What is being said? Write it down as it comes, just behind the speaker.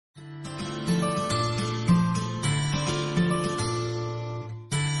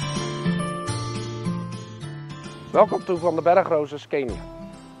Welcome to Van the Berg Roses, Kenya,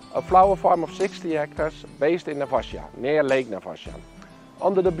 a flower farm of 60 hectares based in Naivasha, near Lake Naivasha.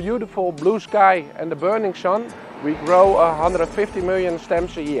 Under the beautiful blue sky and the burning sun, we grow 150 million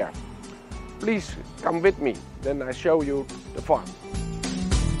stems a year. Please come with me, then I show you the farm.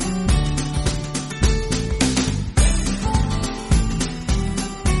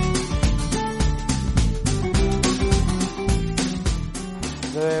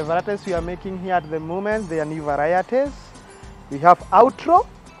 The varieties we are making here at the moment, they are new varieties. We have Outro.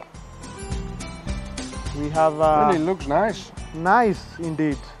 We have... really looks nice. Nice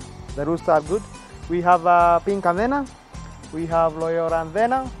indeed. The roots are good. We have Pink Avena. We have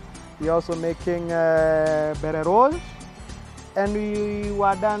Loyorandena. We are also making Bererol. And we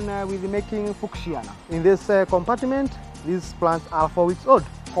were done with making Fuchsiana. In this compartment, these plants are 4 weeks old.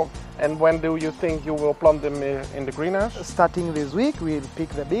 And when do you think you will plant them in the greenhouse? Starting this week, we'll pick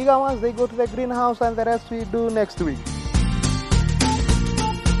the bigger ones, they go to the greenhouse, and the rest we do next week.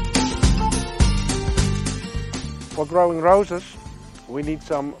 For growing roses, we need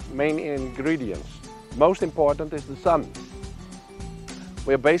some main ingredients. Most important is the sun.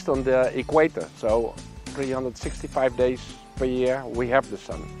 We're based on the equator, so 365 days per year we have the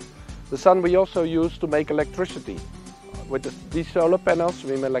sun. The sun we also use to make electricity. With these solar panels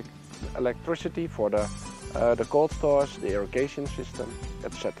we make electricity for the cold stores, the irrigation system,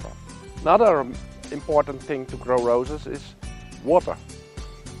 etc. Another important thing to grow roses is water.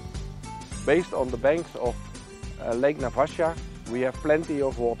 Based on the banks of Lake Naivasha, we have plenty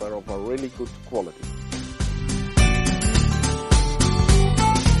of water of a really good quality.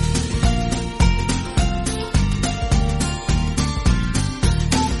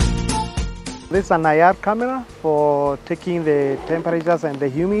 This is an IR camera for taking the temperatures and the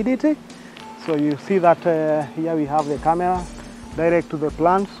humidity. So you see that here we have the camera direct to the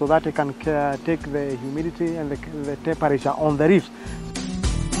plant so that it can take the humidity and the temperature on the leaves.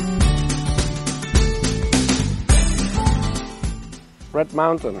 Red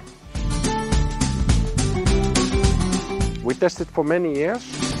Mountain. We tested for many years.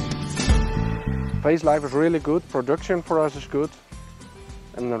 Phase life is really good, production for us is good.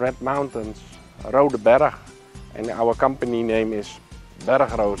 And the Red Mountains, Rode Berg, and our company name is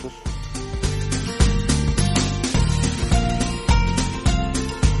Berg Roses.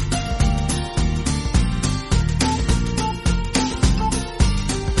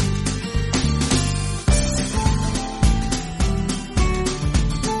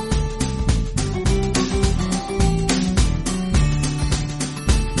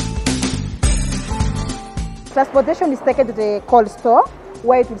 Transportation is taken to the cold store,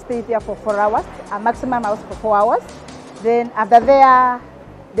 where it will stay there for 4 hours, a maximum hours for 4 hours. Then after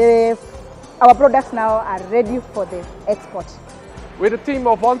there, our products now are ready for the export. With a team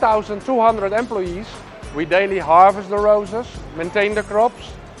of 1,200 employees, we daily harvest the roses, maintain the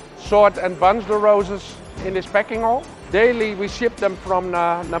crops, sort and bunch the roses in this packing hall. Daily we ship them from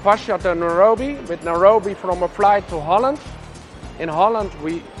Naivasha to Nairobi, with Nairobi from a flight to Holland. In Holland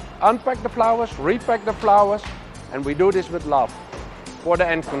we unpack the flowers, repack the flowers, and we do this with love for the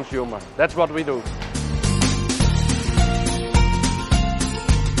end consumer. That's what we do.